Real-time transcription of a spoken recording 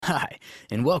Hi,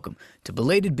 and welcome to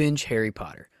Belated Binge Harry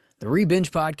Potter, the re-binge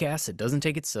podcast that doesn't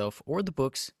take itself or the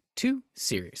books too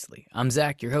seriously. I'm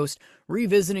Zach, your host,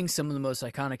 revisiting some of the most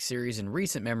iconic series in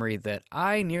recent memory that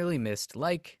I nearly missed,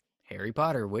 like Harry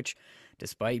Potter, which,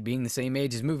 despite being the same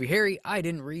age as movie Harry, I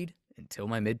didn't read until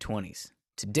my mid-20s.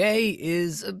 Today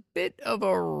is a bit of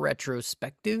a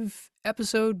retrospective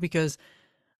episode because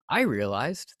I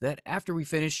realized that after we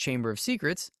finished Chamber of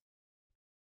Secrets,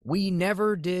 we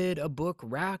never did a book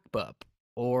wrap up,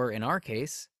 or in our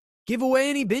case, give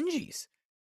away any bingies.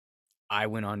 I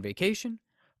went on vacation,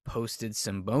 posted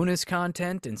some bonus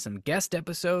content and some guest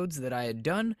episodes that I had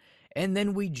done, and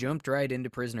then we jumped right into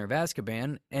Prisoner of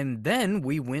Azkaban, and then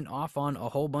we went off on a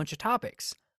whole bunch of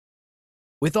topics.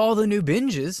 With all the new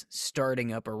binges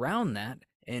starting up around that,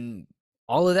 and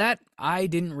all of that, I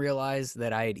didn't realize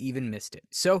that I had even missed it.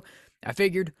 So I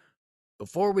figured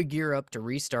before we gear up to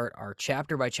restart our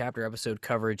chapter by chapter episode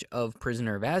coverage of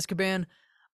Prisoner of Azkaban,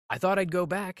 I thought I'd go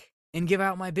back and give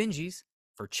out my bingies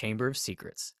for Chamber of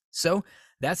Secrets. So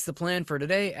that's the plan for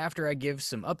today after I give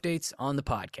some updates on the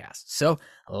podcast. So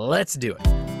let's do it.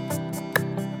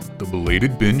 The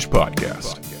Belated Binge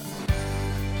Podcast.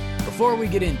 Before we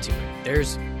get into it,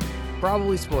 there's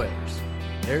probably spoilers.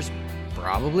 There's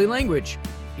probably language.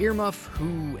 Earmuff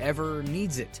whoever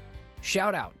needs it.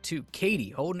 Shout out to Katie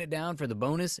holding it down for the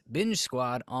bonus binge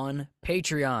squad on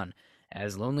Patreon.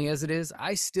 As lonely as it is,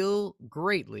 I still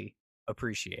greatly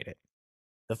appreciate it.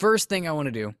 The first thing I want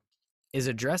to do is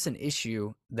address an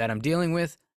issue that I'm dealing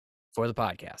with for the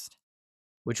podcast,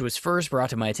 which was first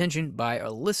brought to my attention by a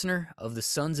listener of the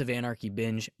Sons of Anarchy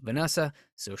binge, Vanessa.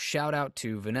 So shout out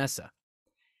to Vanessa.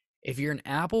 If you're an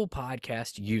Apple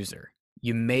Podcast user,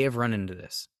 you may have run into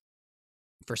this.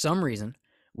 For some reason,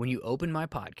 when you open my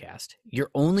podcast, you're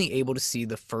only able to see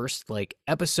the first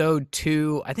episode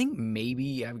 2. I think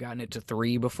maybe I've gotten it to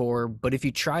 3 before, but if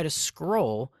you try to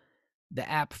scroll, the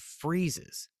app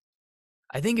freezes.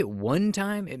 I think at one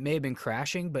time it may have been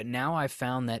crashing, but now I've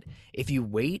found that if you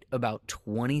wait about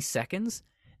 20 seconds,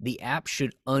 the app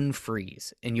should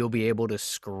unfreeze and you'll be able to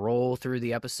scroll through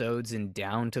the episodes and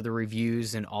down to the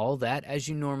reviews and all that as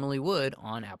you normally would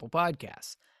on Apple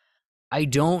Podcasts. I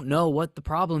don't know what the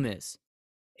problem is,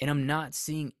 and I'm not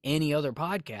seeing any other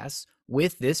podcasts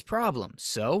with this problem.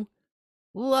 So,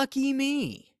 lucky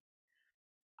me.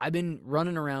 I've been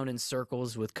running around in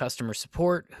circles with customer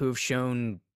support who have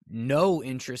shown no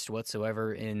interest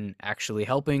whatsoever in actually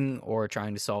helping or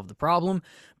trying to solve the problem,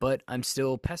 but I'm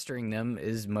still pestering them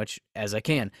as much as I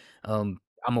can. I'm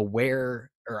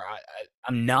aware, or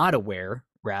I'm not aware,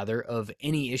 rather, of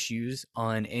any issues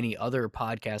on any other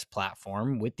podcast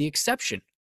platform with the exception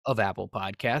of Apple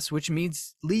Podcasts, which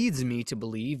leads me to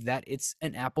believe that it's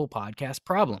an Apple Podcast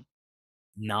problem,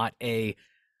 not a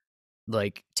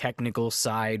technical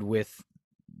side with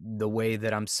the way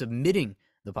that I'm submitting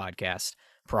the podcast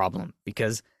problem,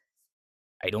 because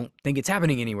I don't think it's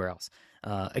happening anywhere else.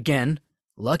 Again,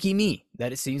 lucky me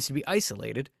that it seems to be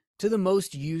isolated to the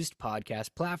most used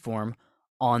podcast platform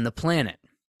on the planet.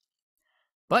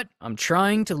 But I'm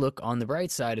trying to look on the bright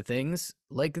side of things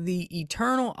like the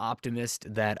eternal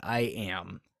optimist that I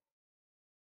am.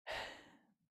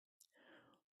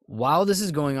 While this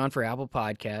is going on for Apple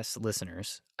Podcasts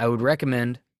listeners, I would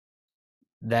recommend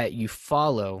that you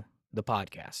follow the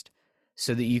podcast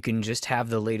so that you can just have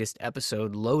the latest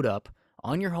episode load up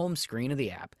on your home screen of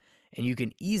the app, and you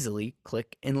can easily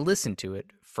click and listen to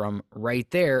it from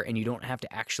right there, and you don't have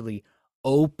to actually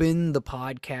open the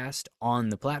podcast on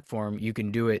the platform. You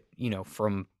can do it,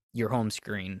 from your home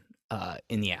screen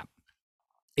in the app.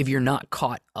 If you're not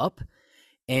caught up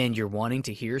and you're wanting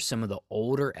to hear some of the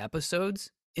older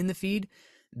episodes in the feed,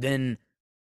 then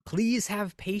please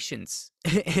have patience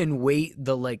and wait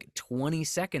the 20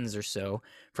 seconds or so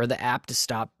for the app to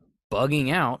stop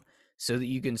bugging out so that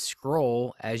you can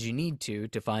scroll as you need to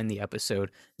find the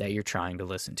episode that you're trying to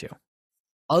listen to.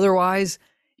 Otherwise,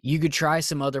 you could try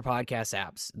some other podcast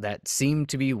apps that seem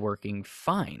to be working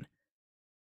fine.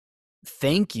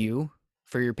 Thank you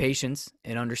for your patience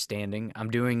and understanding.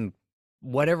 I'm doing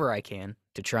whatever I can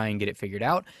to try and get it figured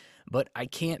out, but I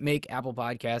can't make Apple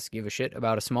Podcasts give a shit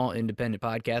about a small independent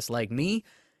podcast like me,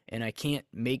 and I can't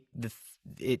make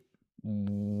it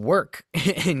work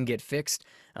and get fixed.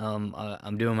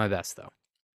 I'm doing my best, though.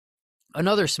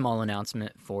 Another small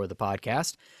announcement for the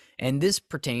podcast, and this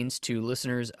pertains to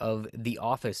listeners of The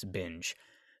Office Binge.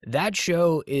 That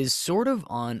show is sort of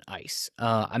on ice.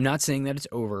 I'm not saying that it's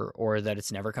over or that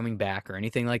it's never coming back or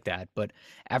anything like that, but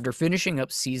after finishing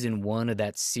up season 1 of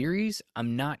that series,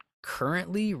 I'm not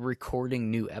currently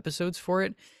recording new episodes for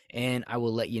it, and I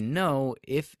will let you know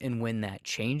if and when that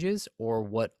changes or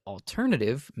what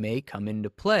alternative may come into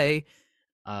play.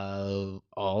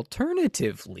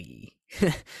 Alternatively.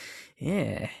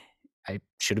 Yeah, I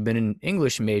should have been an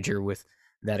English major with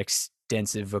that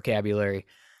extensive vocabulary.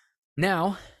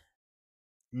 Now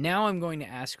I'm going to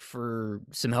ask for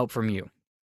some help from you.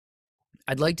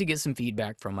 I'd like to get some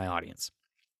feedback from my audience.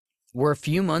 We're a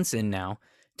few months in now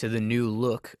to the new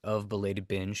look of Belated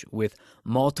Binge, with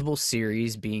multiple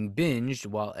series being binged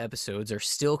while episodes are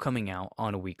still coming out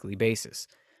on a weekly basis.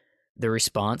 The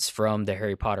response from the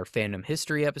Harry Potter fandom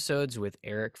history episodes with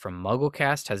Eric from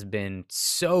MuggleCast has been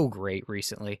so great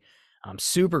recently. I'm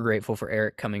super grateful for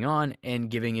Eric coming on and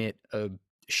giving it a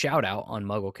shout out on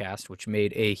MuggleCast, which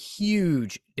made a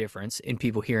huge difference in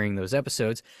people hearing those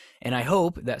episodes. And I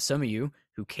hope that some of you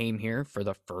who came here for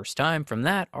the first time from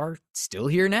that are still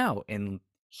here now and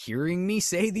hearing me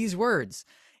say these words.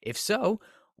 If so,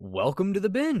 welcome to the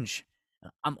binge.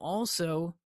 I'm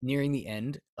also nearing the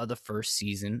end of the first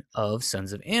season of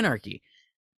Sons of Anarchy.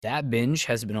 That binge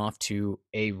has been off to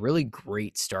a really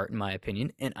great start, in my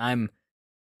opinion, and I'm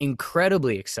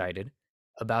incredibly excited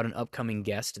about an upcoming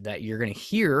guest that you're going to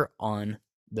hear on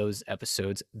those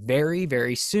episodes very,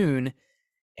 very soon.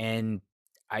 And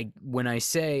when I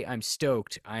say I'm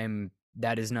stoked,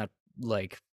 that is not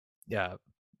like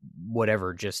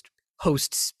whatever, just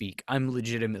host speak. I'm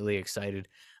legitimately excited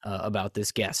about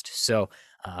this guest. So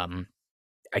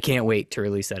I can't wait to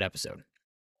release that episode.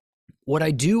 What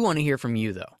I do want to hear from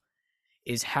you, though,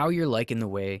 is how you're liking the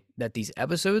way that these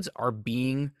episodes are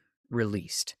being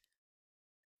released.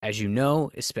 As you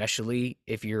know, especially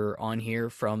if you're on here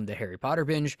from the Harry Potter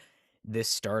binge, this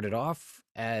started off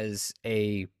as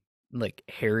a like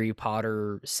Harry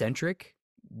Potter centric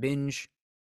binge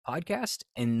podcast,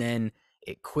 and then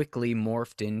it quickly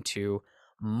morphed into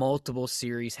multiple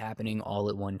series happening all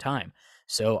at one time.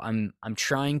 So I'm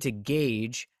trying to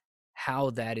gauge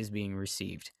how that is being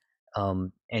received,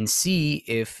 and see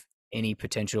if any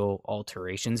potential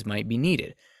alterations might be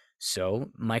needed. So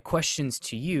my questions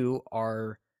to you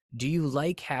are: do you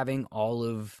like having all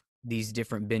of these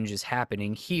different binges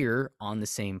happening here on the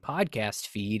same podcast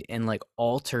feed and like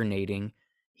alternating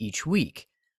each week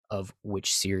of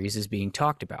which series is being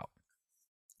talked about?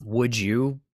 Would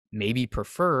you maybe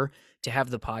prefer to have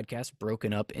the podcast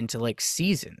broken up into like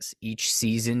seasons? Each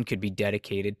season could be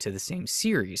dedicated to the same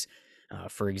series.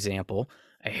 For example,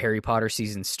 a Harry Potter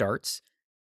season starts,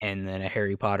 and then a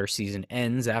Harry Potter season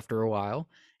ends after a while,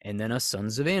 and then a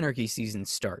Sons of Anarchy season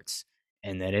starts,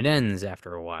 and then it ends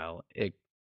after a while.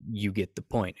 You get the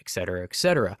point, etc.,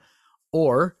 etc.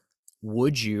 Or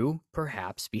would you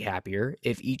perhaps be happier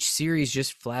if each series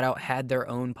just flat out had their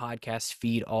own podcast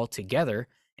feed altogether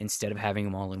instead of having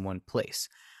them all in one place?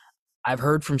 I've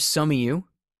heard from some of you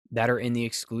that are in the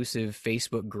exclusive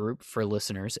Facebook group for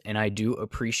listeners, and I do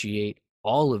appreciate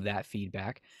all of that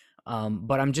feedback.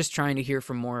 But I'm just trying to hear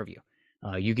from more of you.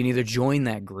 You can either join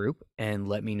that group and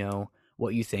let me know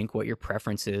what you think, what your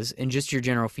preference is, and just your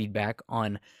general feedback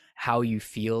on how you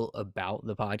feel about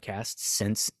the podcast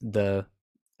since the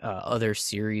other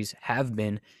series have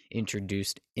been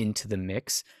introduced into the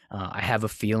mix. I have a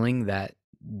feeling that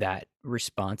that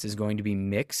response is going to be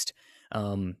mixed.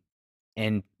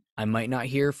 And I might not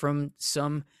hear from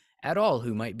some at all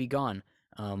who might be gone.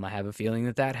 I have a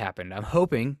feeling that happened. I'm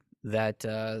hoping that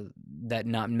that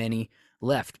not many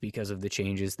left because of the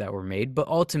changes that were made. But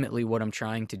ultimately, what I'm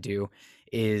trying to do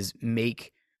is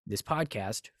make this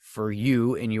podcast for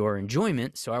you and your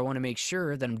enjoyment. So I want to make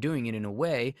sure that I'm doing it in a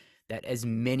way that as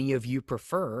many of you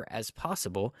prefer as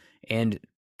possible. And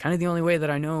kind of the only way that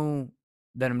I know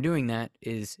that I'm doing that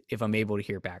is if I'm able to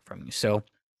hear back from you. So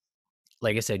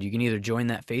like I said, you can either join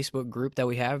that Facebook group that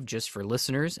we have just for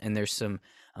listeners, and there's some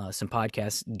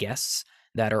podcast guests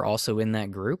that are also in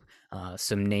that group,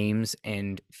 some names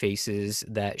and faces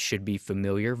that should be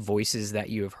familiar, voices that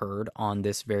you have heard on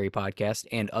this very podcast,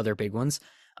 and other big ones,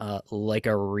 like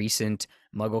a recent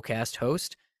MuggleCast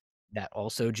host that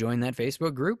also joined that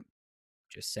Facebook group.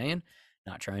 Just saying,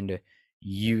 not trying to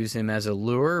use him as a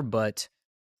lure, but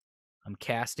I'm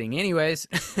casting anyways.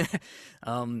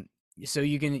 So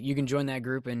you can join that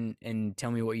group and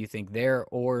tell me what you think there,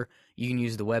 or you can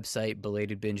use the website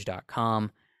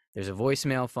belatedbinge.com. There's a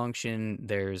voicemail function,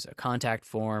 there's a contact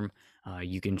form.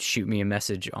 You can shoot me a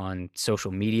message on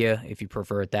social media if you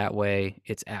prefer it that way.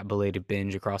 It's at Belated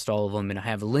Binge across all of them, and I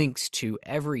have links to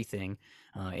everything.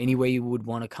 Any way you would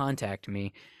want to contact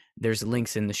me, there's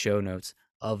links in the show notes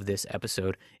of this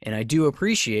episode. And I do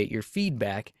appreciate your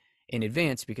feedback in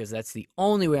advance, because that's the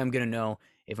only way I'm going to know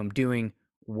if I'm doing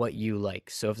what you like.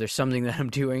 So if there's something that I'm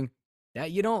doing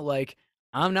that you don't like,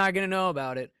 I'm not going to know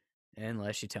about it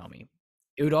unless you tell me.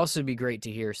 It would also be great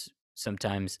to hear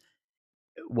sometimes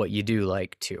what you do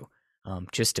like too,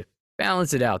 just to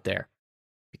balance it out there,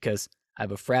 because I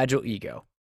have a fragile ego,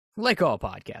 like all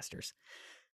podcasters.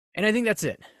 And I think that's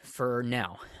it for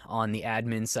now on the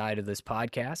admin side of this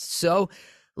podcast. So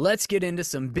let's get into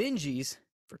some bingies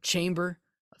for Chamber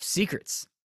of Secrets.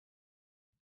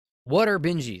 What are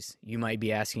bingies, you might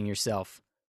be asking yourself?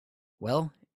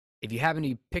 Well, if you happen to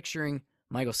be picturing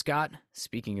Michael Scott,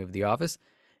 speaking of The Office,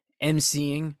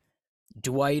 emceeing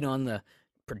Dwight on the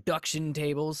production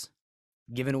tables,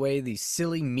 giving away these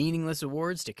silly, meaningless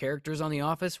awards to characters on The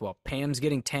Office while Pam's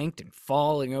getting tanked and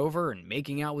falling over and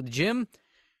making out with Jim,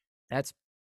 that's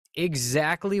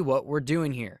exactly what we're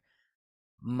doing here,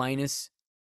 minus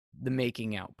the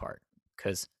making out part,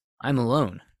 because I'm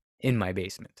alone in my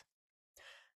basement.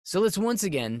 So let's once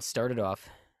again start it off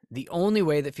the only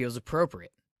way that feels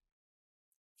appropriate.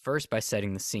 First, by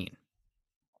setting the scene.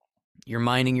 You're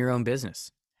minding your own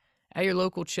business at your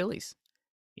local Chili's.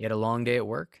 You had a long day at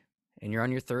work, and you're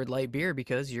on your third light beer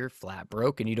because you're flat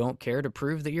broke and you don't care to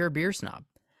prove that you're a beer snob.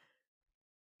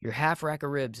 Your half rack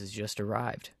of ribs has just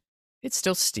arrived. It's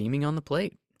still steaming on the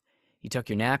plate. You tuck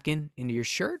your napkin into your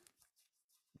shirt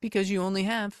because you only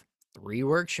have 3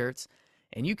 work shirts,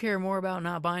 and you care more about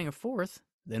not buying a 4th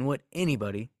than what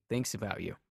anybody thinks about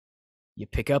you. You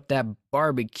pick up that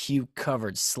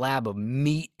barbecue-covered slab of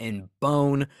meat and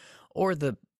bone, or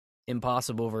the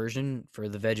impossible version for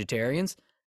the vegetarians.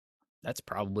 That's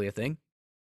probably a thing.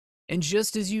 And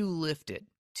just as you lift it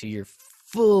to your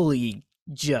fully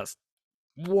just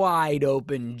wide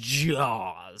open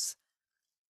jaws,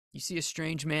 you see a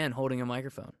strange man holding a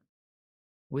microphone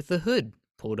with the hood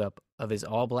pulled up of his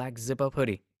all-black zip-up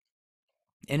hoodie,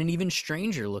 and an even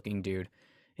stranger looking dude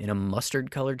in a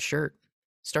mustard-colored shirt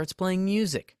starts playing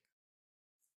music.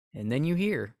 And then you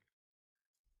hear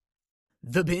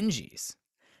the Bingies.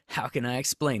 How can I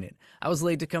explain it? I was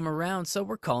late to come around, so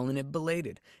we're calling it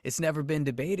belated. It's never been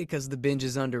debated because the binge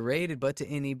is underrated, but to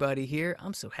anybody here,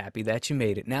 I'm so happy that you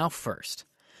made it. Now first,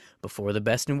 before the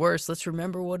best and worst, let's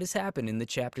remember what has happened in the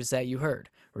chapters that you heard.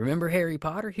 Remember Harry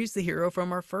Potter? He's the hero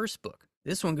from our first book.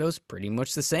 This one goes pretty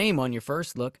much the same on your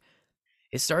first look.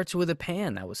 It starts with a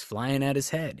pan that was flying at his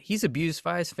head. He's abused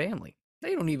by his family.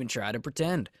 They don't even try to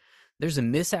pretend. There's a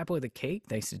mishap with a cake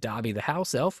thanks to Dobby the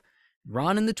house elf.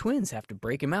 Ron and the twins have to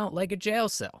break him out like a jail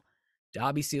cell.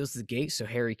 Dobby seals the gate so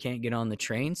Harry can't get on the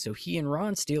train, so he and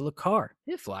Ron steal a car.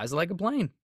 It flies like a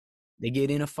plane. They get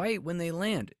in a fight when they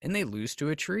land, and they lose to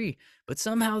a tree. But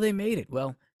somehow they made it,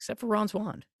 well, except for Ron's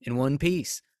wand, in one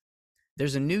piece.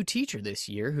 There's a new teacher this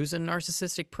year who's a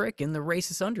narcissistic prick, and the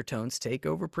racist undertones take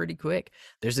over pretty quick.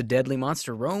 There's a deadly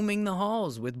monster roaming the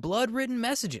halls with blood-written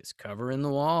messages covering the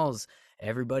walls.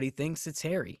 Everybody thinks it's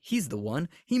Harry. He's the one.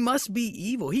 He must be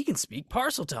evil. He can speak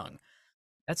Parseltongue.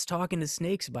 That's talking to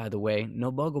snakes, by the way.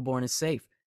 No Buggleborn is safe.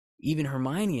 Even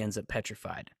Hermione ends up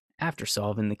petrified after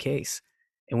solving the case.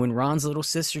 And when Ron's little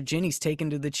sister Ginny's taken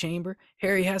to the chamber,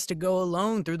 Harry has to go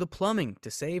alone through the plumbing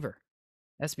to save her.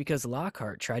 That's because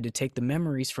Lockhart tried to take the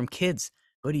memories from kids,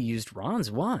 but he used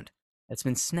Ron's wand. That's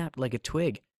been snapped like a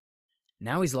twig.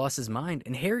 Now he's lost his mind,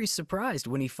 and Harry's surprised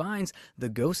when he finds the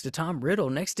ghost of Tom Riddle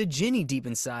next to Ginny deep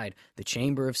inside the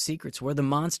Chamber of Secrets where the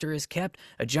monster is kept,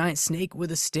 a giant snake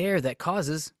with a stare that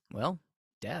causes, well,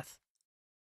 death.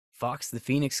 Fox the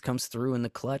Phoenix comes through in the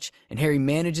clutch, and Harry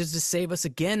manages to save us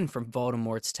again from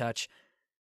Voldemort's touch.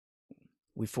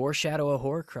 We foreshadow a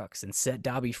Horcrux and set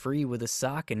Dobby free with a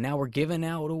sock, and now we're giving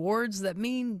out awards that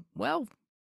mean, well,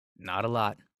 not a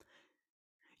lot.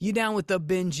 You down with the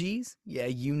Bingies? Yeah,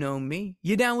 you know me.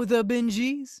 You down with the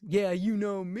Bingies? Yeah, you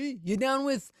know me. You down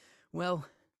with, well,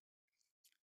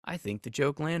 I think the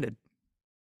joke landed.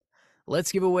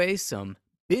 Let's give away some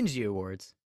Bingie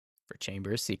awards for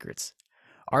Chamber of Secrets.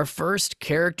 Our first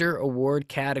character award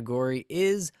category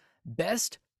is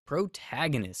Best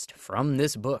Protagonist from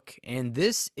this book. And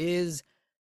this is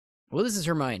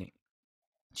Hermione.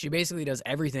 She basically does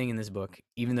everything in this book,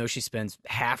 even though she spends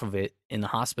half of it in the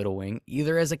hospital wing,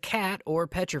 either as a cat or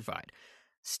petrified.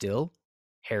 Still,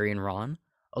 Harry and Ron,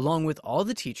 along with all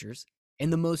the teachers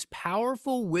and the most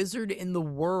powerful wizard in the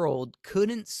world,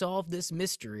 couldn't solve this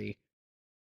mystery,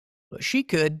 but she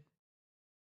could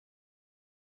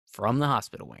from the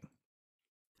hospital wing.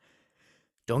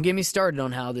 Don't get me started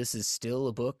on how this is still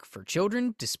a book for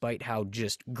children, despite how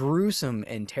just gruesome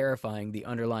and terrifying the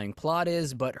underlying plot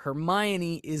is, but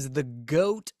Hermione is the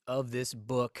GOAT of this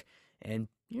book, and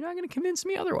you're not going to convince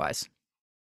me otherwise.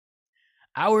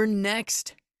 Our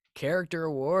next character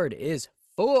award is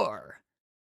for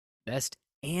Best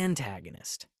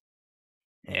Antagonist.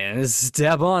 And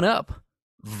step on up,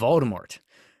 Voldemort,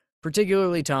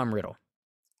 particularly Tom Riddle.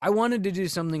 I wanted to do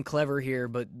something clever here,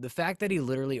 but the fact that he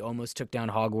literally almost took down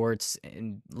Hogwarts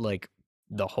and like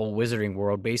the whole wizarding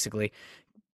world basically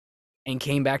and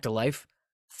came back to life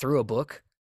through a book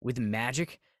with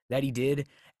magic that he did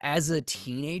as a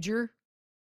teenager,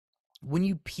 when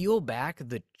you peel back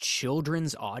the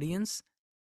children's audience,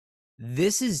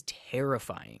 this is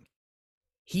terrifying.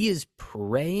 He is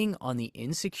preying on the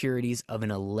insecurities of an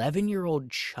 11-year-old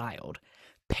child,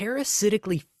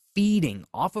 parasitically feeding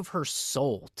off of her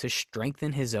soul to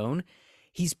strengthen his own.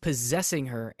 He's possessing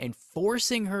her and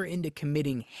forcing her into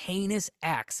committing heinous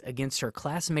acts against her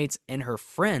classmates and her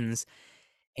friends,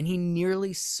 and he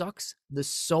nearly sucks the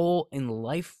soul and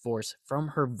life force from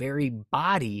her very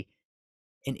body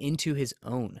and into his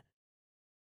own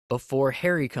before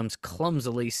Harry comes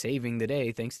clumsily saving the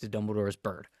day thanks to Dumbledore's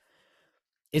bird.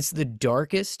 It's the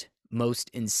darkest, most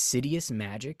insidious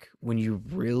magic when you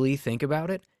really think about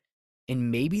it,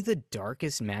 and maybe the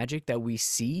darkest magic that we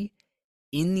see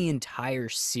in the entire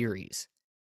series.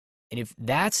 And if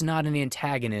that's not an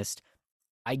antagonist,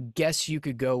 I guess you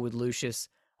could go with Lucius,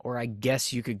 or I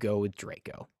guess you could go with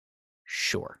Draco.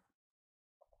 Sure.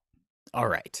 All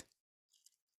right.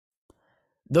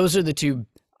 Those are the two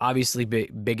obviously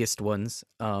biggest ones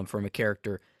from a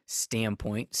character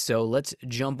standpoint. So let's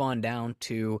jump on down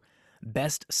to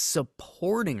best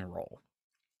supporting role.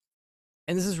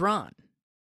 And this is Ron.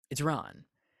 It's Ron.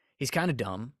 He's kind of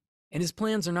dumb, and his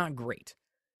plans are not great.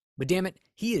 But damn it,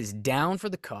 he is down for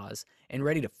the cause and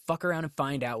ready to fuck around and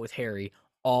find out with Harry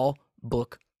all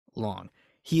book long.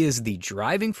 He is the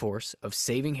driving force of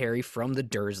saving Harry from the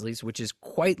Dursleys, which is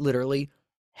quite literally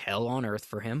hell on earth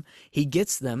for him. He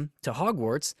gets them to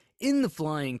Hogwarts in the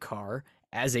flying car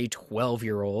as a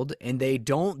 12-year-old, and they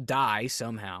don't die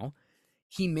somehow.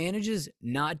 He manages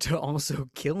not to also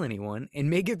kill anyone and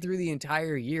make it through the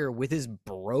entire year with his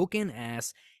broken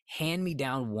ass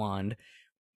hand-me-down wand.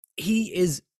 He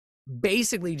is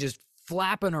basically just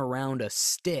flapping around a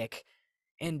stick,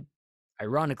 and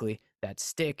ironically, that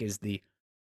stick is the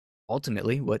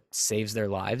ultimately what saves their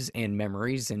lives and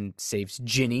memories and saves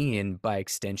Ginny and by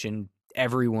extension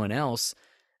everyone else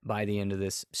by the end of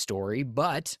this story.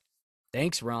 But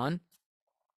thanks, Ron,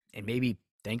 and maybe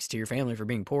thanks to your family for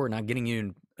being poor, not getting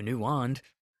you a new wand.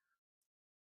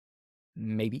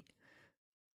 Maybe.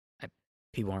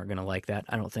 People aren't going to like that,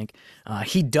 I don't think.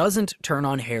 He doesn't turn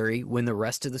on Harry when the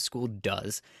rest of the school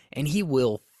does, and he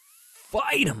will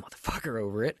fight a motherfucker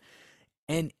over it.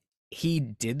 And he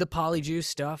did the polyjuice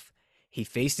stuff. He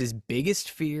faced his biggest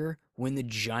fear when the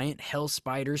giant hell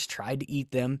spiders tried to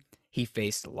eat them. He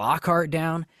faced Lockhart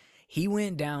down. He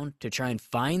went down to try and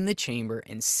find the chamber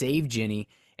and save Ginny,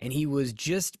 and he was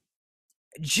just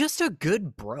a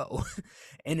good bro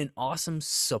and an awesome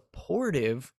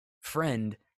supportive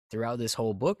friend throughout this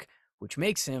whole book, which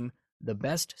makes him the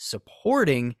best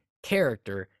supporting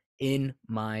character in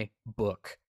my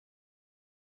book.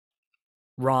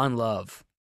 Ron Love.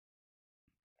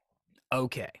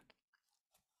 Okay.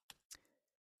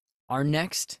 Our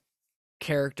next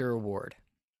character award.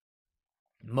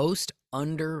 Most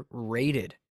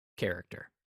underrated character.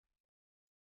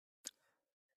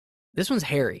 This one's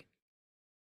Harry.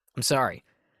 I'm sorry.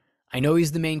 I know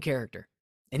he's the main character,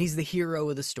 and he's the hero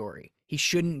of the story. He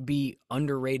shouldn't be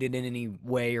underrated in any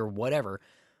way or whatever,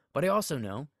 but I also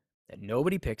know that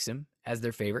nobody picks him as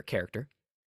their favorite character.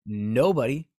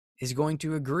 Nobody is going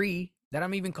to agree that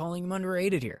I'm even calling him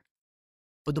underrated here.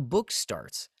 But the book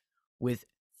starts with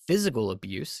physical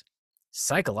abuse,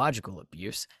 psychological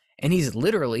abuse, and he's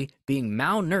literally being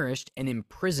malnourished and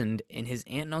imprisoned in his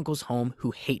aunt and uncle's home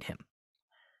who hate him.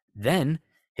 Then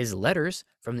his letters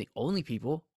from the only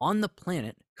people on the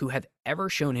planet who have ever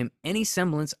shown him any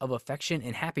semblance of affection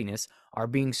and happiness are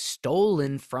being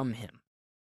stolen from him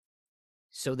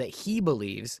so that he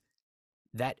believes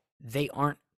that they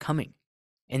aren't coming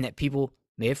and that people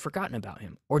may have forgotten about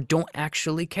him or don't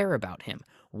actually care about him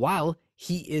while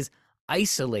he is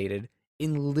isolated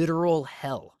in literal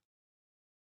hell.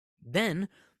 Then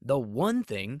the one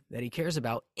thing that he cares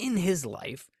about in his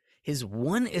life, his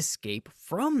one escape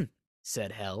from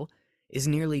said hell, is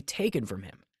nearly taken from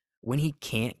him when he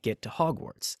can't get to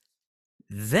Hogwarts.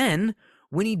 Then,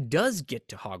 when he does get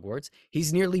to Hogwarts,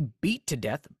 he's nearly beat to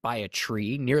death by a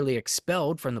tree, nearly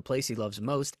expelled from the place he loves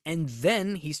most, and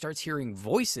then he starts hearing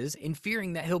voices and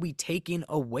fearing that he'll be taken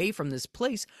away from this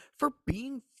place for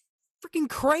being freaking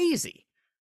crazy.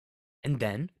 And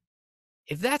then,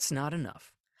 if that's not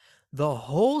enough, the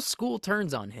whole school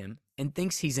turns on him and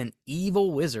thinks he's an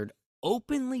evil wizard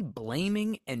openly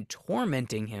blaming and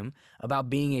tormenting him about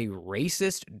being a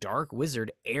racist dark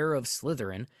wizard, heir of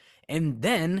Slytherin, and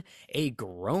then a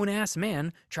grown-ass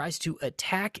man tries to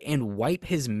attack and wipe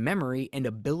his memory and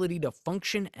ability to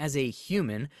function as a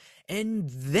human, and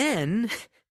then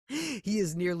he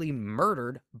is nearly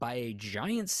murdered by a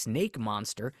giant snake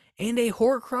monster and a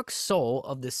Horcrux soul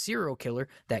of the serial killer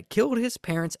that killed his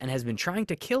parents and has been trying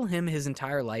to kill him his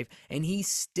entire life, and he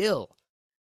still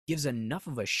gives enough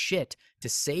of a shit to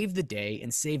save the day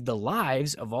and save the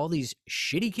lives of all these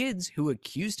shitty kids who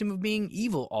accused him of being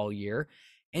evil all year.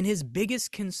 And his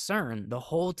biggest concern the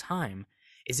whole time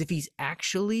is if he's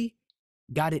actually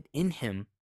got it in him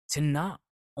to not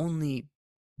only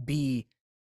be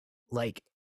like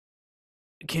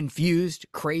confused,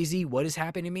 crazy, what is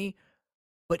happening to me,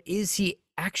 but is he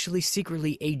actually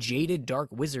secretly a jaded dark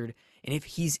wizard, and if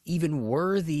he's even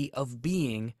worthy of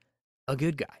being a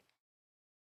good guy.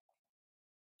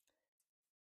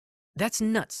 That's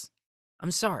nuts.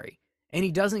 I'm sorry. And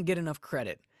he doesn't get enough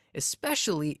credit,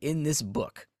 especially in this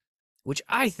book, which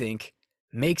I think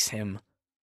makes him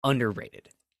underrated.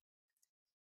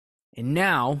 And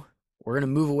now we're going to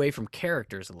move away from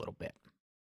characters a little bit.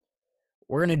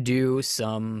 We're going to do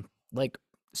some, like,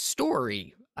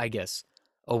 story, I guess,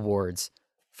 awards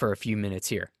for a few minutes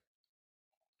here.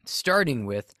 Starting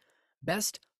with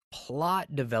Best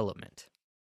Plot Development.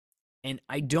 And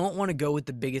I don't want to go with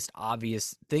the biggest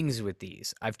obvious things with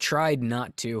these. I've tried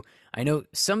not to. I know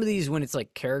some of these, when it's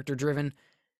like character driven,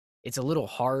 it's a little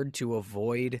hard to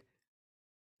avoid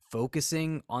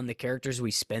focusing on the characters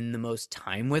we spend the most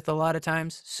time with a lot of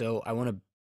times. So I want to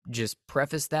just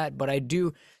preface that. But I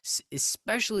do,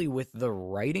 especially with the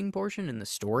writing portion and the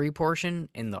story portion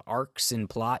and the arcs and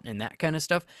plot and that kind of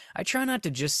stuff, I try not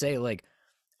to just say like,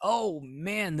 oh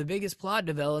man, the biggest plot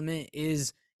development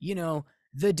is,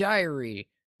 the diary.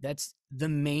 That's the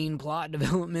main plot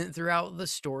development throughout the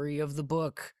story of the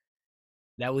book.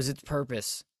 That was its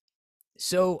purpose.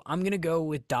 So I'm going to go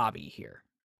with Dobby here.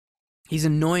 He's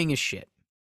annoying as shit,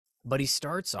 but he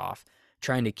starts off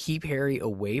trying to keep Harry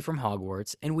away from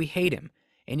Hogwarts, and we hate him.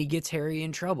 And he gets Harry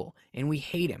in trouble, and we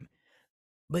hate him.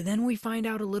 But then we find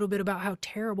out a little bit about how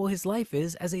terrible his life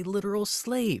is as a literal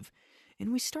slave,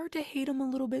 and we start to hate him a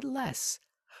little bit less.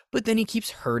 But then he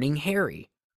keeps hurting Harry.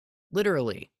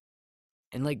 Literally,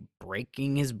 and like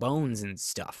breaking his bones and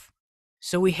stuff.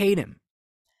 So we hate him.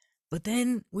 But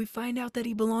then we find out that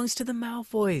he belongs to the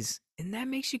Malfoys, and that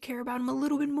makes you care about him a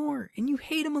little bit more, and you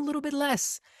hate him a little bit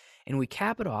less. And we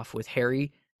cap it off with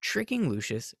Harry tricking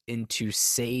Lucius into,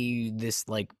 say, this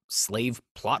like slave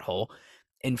plot hole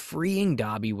and freeing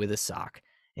Dobby with a sock.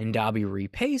 And Dobby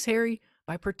repays Harry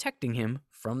by protecting him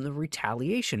from the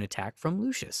retaliation attack from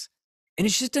Lucius. And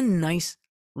it's just a nice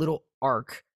little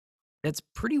arc that's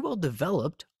pretty well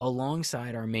developed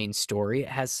alongside our main story. It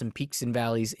has some peaks and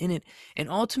valleys in it, and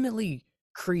ultimately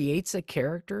creates a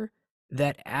character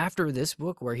that after this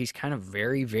book, where he's kind of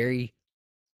very, very,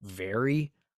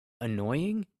 very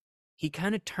annoying, he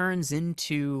kind of turns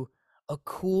into a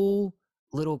cool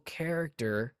little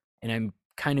character. And I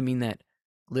kind of mean that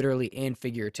literally and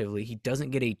figuratively. He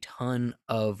doesn't get a ton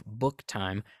of book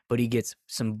time, but he gets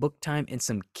some book time and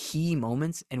some key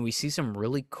moments, and we see some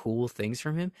really cool things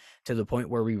from him to the point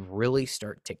where we really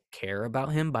start to care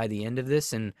about him by the end of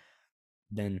this, and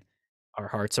then our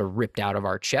hearts are ripped out of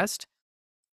our chest.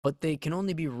 But they can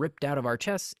only be ripped out of our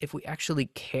chests if we actually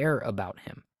care about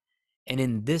him. And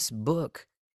in this book,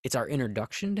 it's our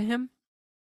introduction to him,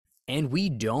 and we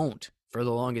don't for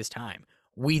the longest time.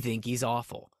 We think he's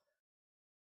awful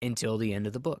until the end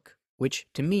of the book, which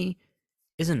to me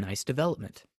is a nice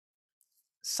development.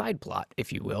 Side plot,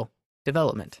 if you will,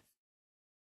 development.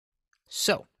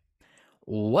 So,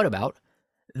 what about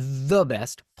the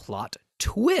best plot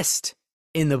twist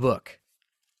in the book?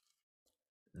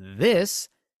 This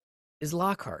is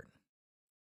Lockhart.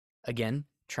 Again,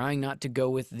 trying not to go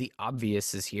with the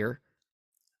obviouses here.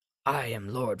 I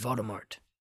am Lord Voldemort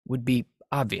would be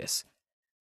obvious.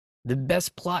 The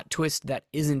best plot twist that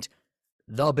isn't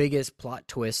the biggest plot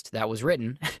twist that was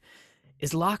written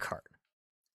is Lockhart.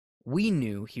 We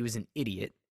knew he was an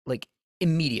idiot, like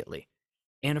immediately,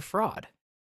 and a fraud.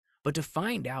 But to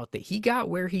find out that he got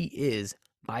where he is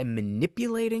by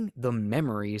manipulating the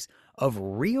memories of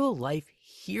real life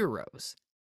heroes,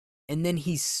 and then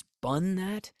he spun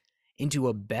that into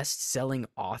a best-selling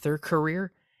author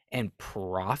career and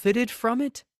profited from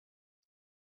it,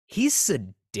 he's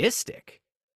sadistic.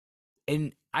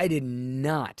 And I did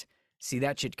not see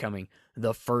that shit coming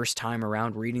the first time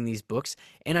around reading these books.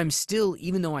 And I'm still,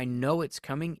 even though I know it's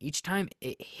coming, each time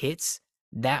it hits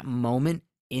that moment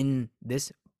in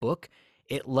this book,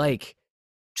 it like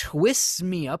twists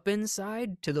me up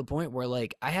inside to the point where,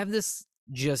 like, I have this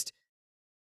just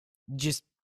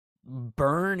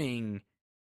burning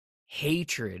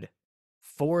hatred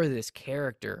for this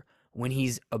character when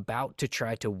he's about to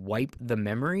try to wipe the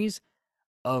memories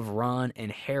of Ron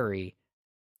and Harry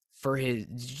for his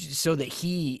so that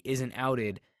he isn't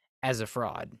outed as a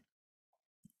fraud.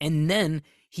 And then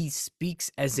he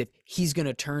speaks as if he's going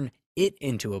to turn it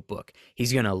into a book.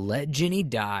 He's going to let Ginny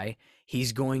die.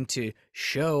 He's going to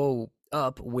show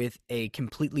up with a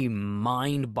completely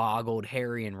mind-boggled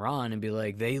Harry and Ron and be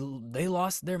like, they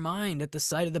lost their mind at the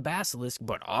sight of the basilisk,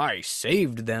 but I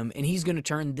saved them. And he's going to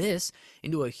turn this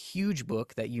into a huge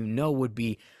book that you know would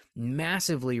be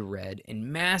massively read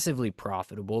and massively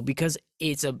profitable because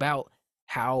it's about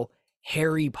how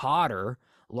Harry Potter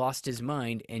lost his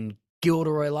mind and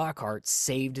Gilderoy Lockhart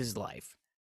saved his life.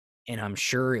 And I'm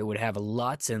sure it would have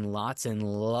lots and lots and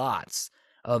lots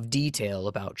of detail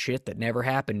about shit that never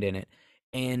happened in it.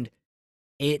 And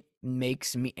it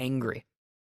makes me angry.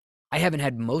 I haven't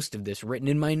had most of this written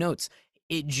in my notes.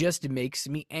 It just makes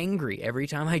me angry every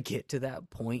time I get to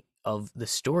that point of the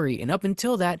story. And up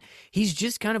until that, he's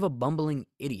just kind of a bumbling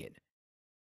idiot.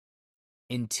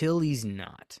 Until he's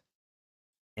not.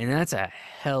 And that's a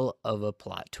hell of a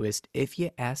plot twist, if you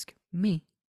ask me.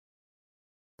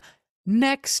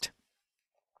 Next.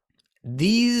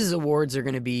 These awards are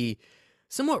going to be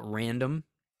somewhat random.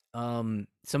 Some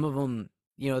of them,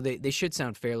 they should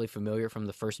sound fairly familiar from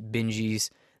the first Bingies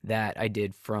that I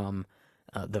did from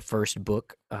the first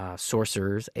book,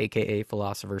 Sorcerers, aka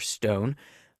Philosopher's Stone.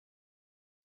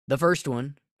 The first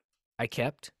one I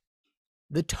kept,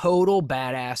 the Total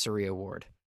Badassery Award.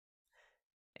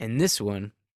 And this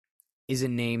one is a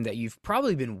name that you've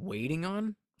probably been waiting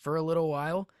on for a little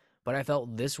while, but I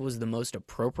felt this was the most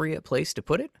appropriate place to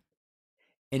put it.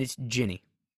 And it's Ginny.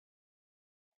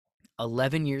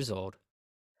 11 years old,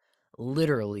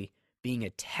 literally being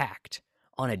attacked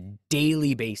on a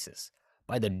daily basis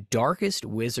by the darkest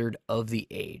wizard of the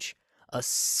age, a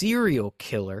serial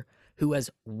killer who has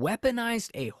weaponized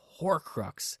a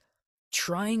Horcrux,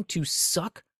 trying to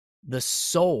suck the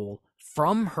soul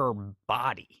from her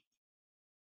body.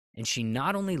 And she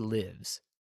not only lives,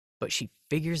 but she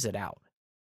figures it out,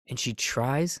 and she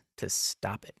tries to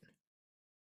stop it.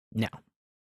 Now,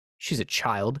 she's a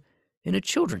child in a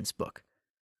children's book,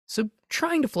 so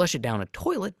trying to flush it down a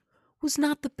toilet was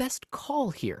not the best call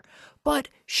here. But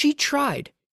she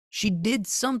tried. She did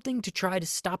something to try to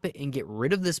stop it and get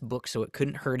rid of this book so it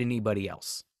couldn't hurt anybody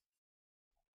else.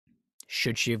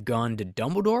 Should she have gone to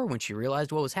Dumbledore when she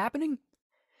realized what was happening?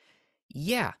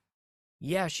 Yeah,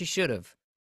 she should have.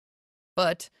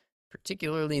 But,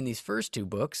 particularly in these first two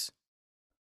books,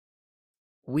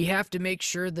 we have to make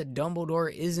sure that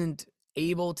Dumbledore isn't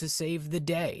able to save the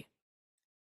day.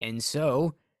 And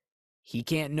so, he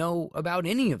can't know about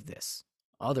any of this.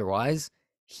 Otherwise,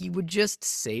 he would just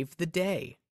save the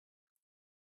day.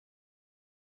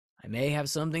 I may have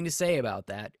something to say about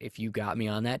that if you got me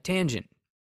on that tangent.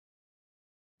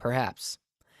 Perhaps.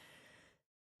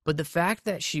 But the fact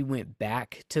that she went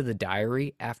back to the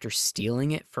diary after stealing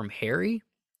it from Harry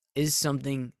is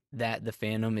something that the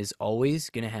fandom is always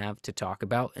going to have to talk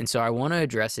about. And so I want to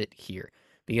address it here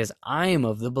because I am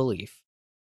of the belief,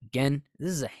 again, this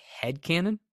is a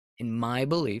headcanon in my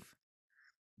belief,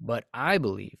 but I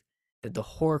believe that the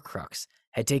Horcrux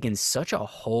had taken such a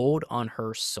hold on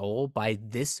her soul by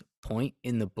this point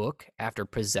in the book after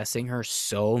possessing her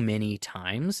so many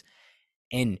times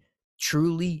and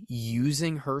truly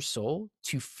using her soul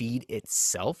to feed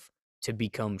itself to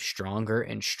become stronger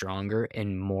and stronger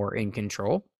and more in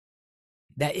control,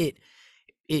 that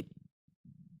it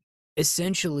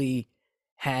essentially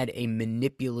had a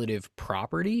manipulative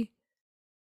property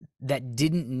that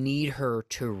didn't need her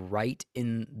to write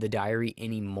in the diary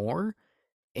anymore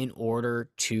in order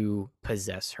to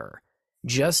possess her.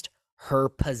 Just her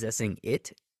possessing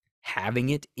it, having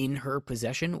it in her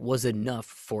possession, was enough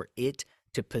for it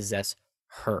to possess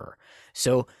her.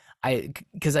 So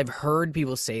because I've heard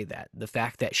people say that the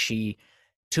fact that she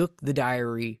took the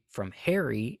diary from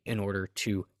Harry in order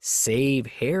to save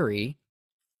Harry,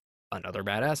 another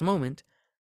badass moment,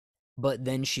 but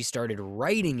then she started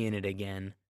writing in it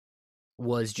again,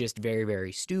 was just very,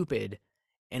 very stupid.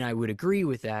 And I would agree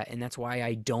with that. And that's why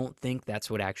I don't think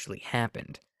that's what actually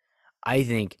happened. I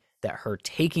think that her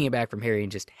taking it back from Harry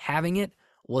and just having it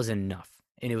was enough.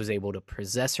 And it was able to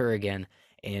possess her again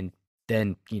and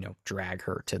then, drag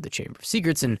her to the Chamber of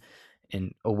Secrets and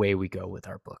away we go with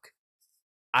our book.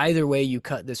 Either way you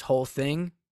cut this whole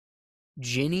thing,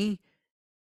 Ginny,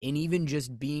 and even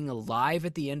just being alive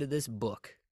at the end of this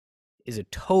book, is a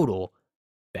total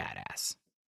badass.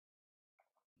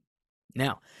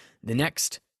 Now, the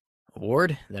next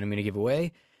award that I'm going to give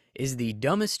away is the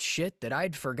Dumbest Shit That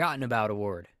I'd Forgotten About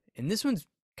award. And this one's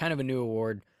kind of a new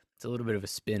award. It's a little bit of a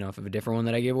spin off of a different one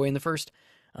that I gave away in the first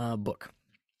book.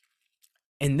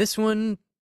 And this one,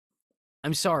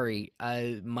 I'm sorry,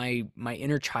 my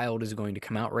inner child is going to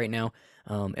come out right now.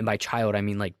 And by child, I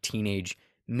mean like teenage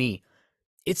me.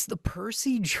 It's the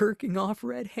Percy jerking off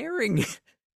red herring.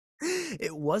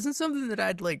 It wasn't something that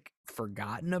I'd like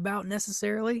forgotten about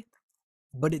necessarily,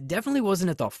 but it definitely wasn't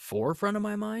at the forefront of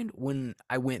my mind when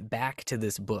I went back to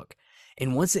this book.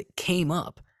 And once it came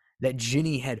up that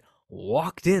Ginny had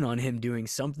walked in on him doing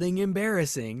something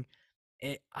embarrassing,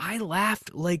 I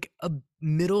laughed like a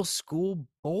middle school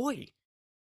boy.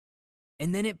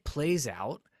 And then it plays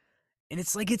out, and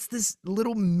it's like it's this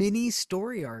little mini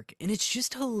story arc, and it's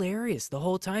just hilarious the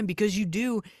whole time because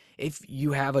if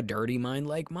you have a dirty mind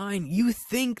like mine, you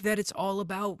think that it's all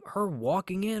about her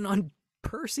walking in on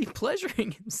Percy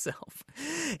pleasuring himself.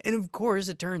 And of course,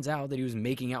 it turns out that he was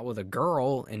making out with a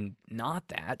girl and not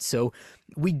that. So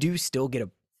we do still get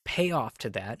a payoff to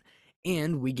that,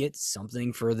 and we get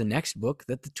something for the next book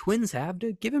that the twins have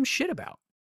to give him shit about.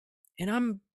 And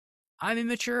I'm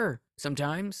immature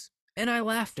sometimes, and I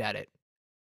laughed at it.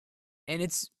 And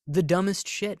it's the dumbest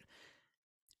shit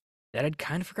that I'd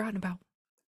kind of forgotten about.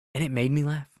 And it made me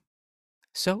laugh.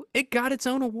 So it got its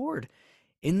own award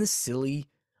in the silly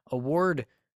award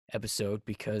episode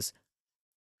because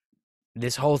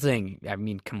this whole thing, I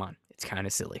mean, come on, it's kind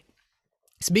of silly.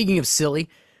 Speaking of silly,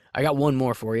 I got one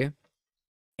more for you.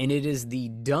 And it is the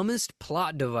Dumbest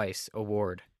Plot Device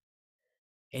Award.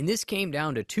 And this came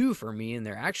down to two for me, and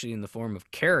they're actually in the form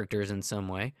of characters in some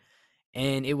way.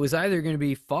 And it was either going to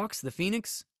be Fawkes the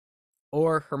Phoenix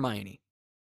or Hermione.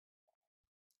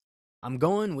 I'm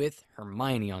going with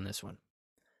Hermione on this one.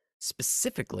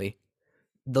 Specifically,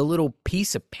 the little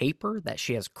piece of paper that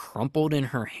she has crumpled in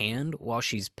her hand while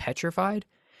she's petrified,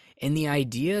 and the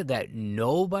idea that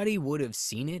nobody would have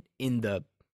seen it in the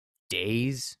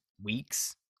days,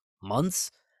 weeks,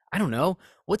 months, I don't know,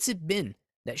 what's it been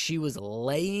that she was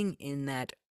laying in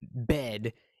that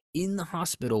bed in the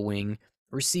hospital wing,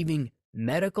 receiving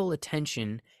medical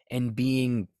attention and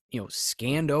being,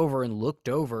 scanned over and looked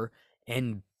over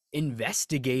and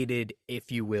investigated,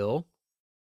 if you will.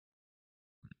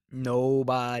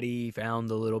 Nobody found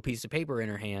the little piece of paper in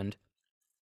her hand,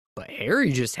 but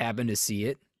Harry just happened to see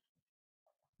it.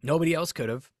 Nobody else could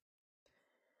have.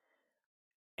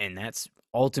 And that's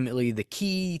ultimately the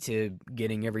key to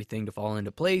getting everything to fall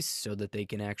into place so that they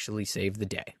can actually save the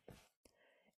day.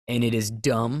 And it is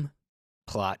dumb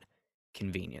plot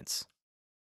convenience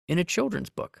in a children's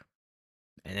book.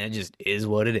 And that just is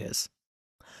what it is.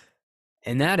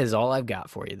 And that is all I've got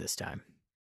for you this time.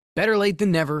 Better late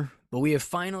than never, but we have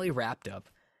finally wrapped up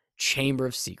Chamber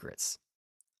of Secrets.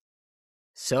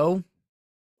 So,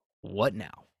 what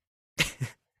now?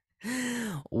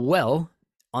 Well,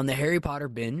 on the Harry Potter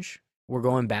binge, we're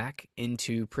going back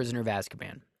into Prisoner of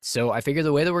Azkaban. So I figured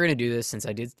the way that we're going to do this, since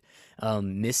I did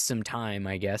miss some time,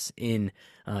 I guess, and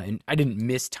I didn't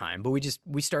miss time, but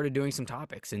we started doing some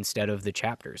topics instead of the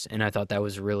chapters. And I thought that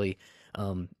was really,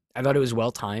 I thought it was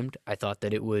well timed. I thought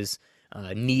that it was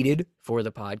needed for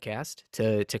the podcast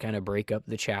to kind of break up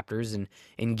the chapters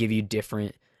and give you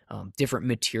different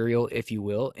material, if you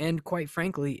will. And quite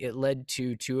frankly, it led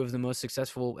to two of the most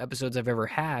successful episodes I've ever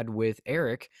had with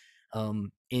Eric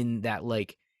in that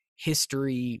like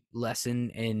history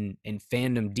lesson and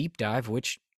fandom deep dive,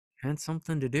 which had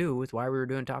something to do with why we were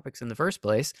doing topics in the first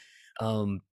place.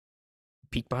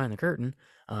 Peek behind the curtain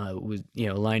was,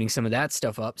 lining some of that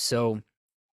stuff up. So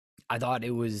I thought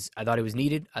it was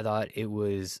needed. I thought it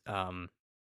was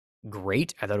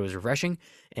great. I thought it was refreshing,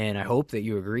 and I hope that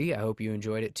you agree. I hope you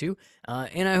enjoyed it too,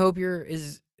 and I hope you're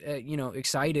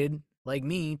excited like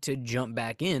me to jump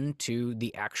back into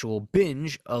the actual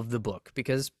binge of the book,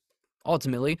 because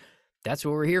ultimately that's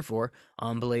what we're here for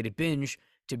on Belated Binge,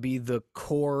 to be the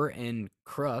core and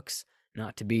crux,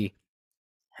 not to be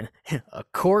a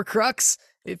core crux,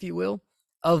 if you will,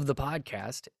 of the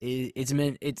podcast.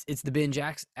 It's the binge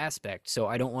aspect. So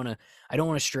I don't want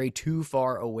to stray too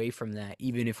far away from that,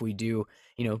 even if we do,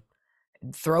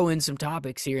 throw in some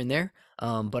topics here and there.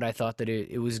 But I thought that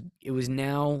it was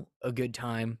now a good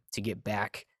time to get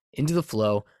back into the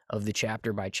flow of the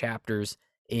chapter by chapters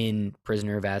in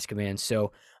Prisoner of Azkaban.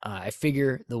 So I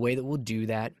figure the way that we'll do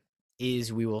that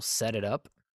is we will set it up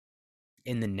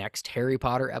in the next Harry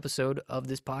Potter episode of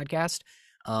this podcast,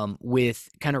 with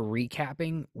kind of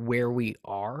recapping where we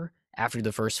are after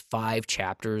the first 5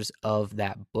 chapters of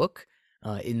that book,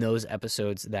 in those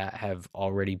episodes that have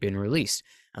already been released.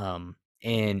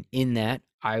 And in that,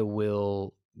 I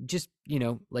will just,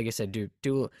 like I said,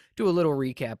 do a little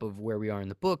recap of where we are in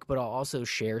the book, but I'll also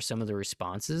share some of the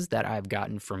responses that I've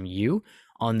gotten from you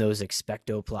on those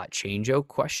expecto plot changeo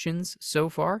questions so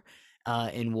far.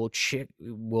 And we'll,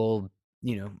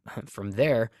 from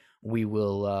there,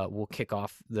 we'll kick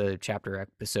off the chapter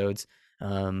episodes.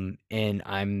 And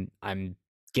I'm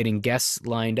getting guests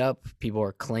lined up. People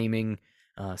are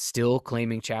still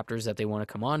claiming chapters that they want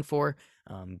to come on for.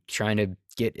 Trying to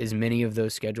get as many of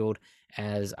those scheduled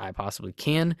as I possibly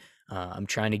can. I'm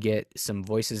trying to get some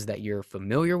voices that you're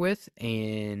familiar with,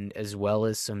 and as well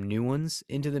as some new ones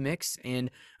into the mix.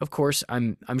 And of course,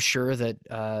 I'm sure that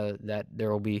that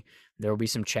there will be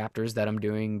some chapters that I'm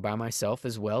doing by myself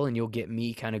as well, and you'll get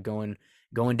me kind of going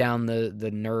down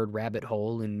the nerd rabbit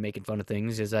hole and making fun of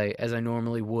things as I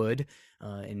normally would.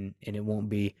 And it won't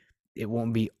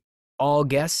be all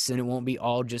guests, and it won't be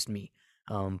all just me.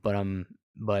 But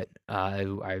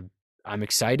I'm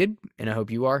excited, and I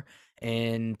hope you are.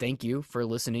 And thank you for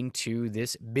listening to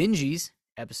this Bingie's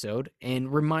episode.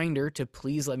 And reminder to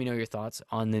please let me know your thoughts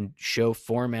on the show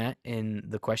format and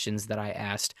the questions that I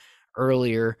asked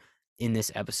earlier in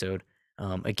this episode.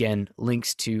 Again,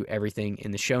 links to everything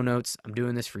in the show notes. I'm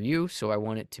doing this for you, so I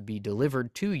want it to be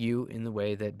delivered to you in the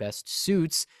way that best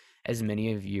suits as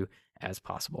many of you as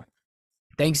possible.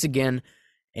 Thanks again,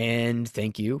 and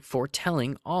thank you for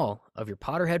telling all of your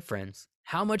Potterhead friends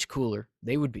how much cooler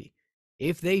they would be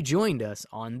if they joined us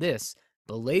on this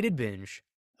belated binge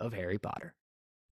of Harry Potter.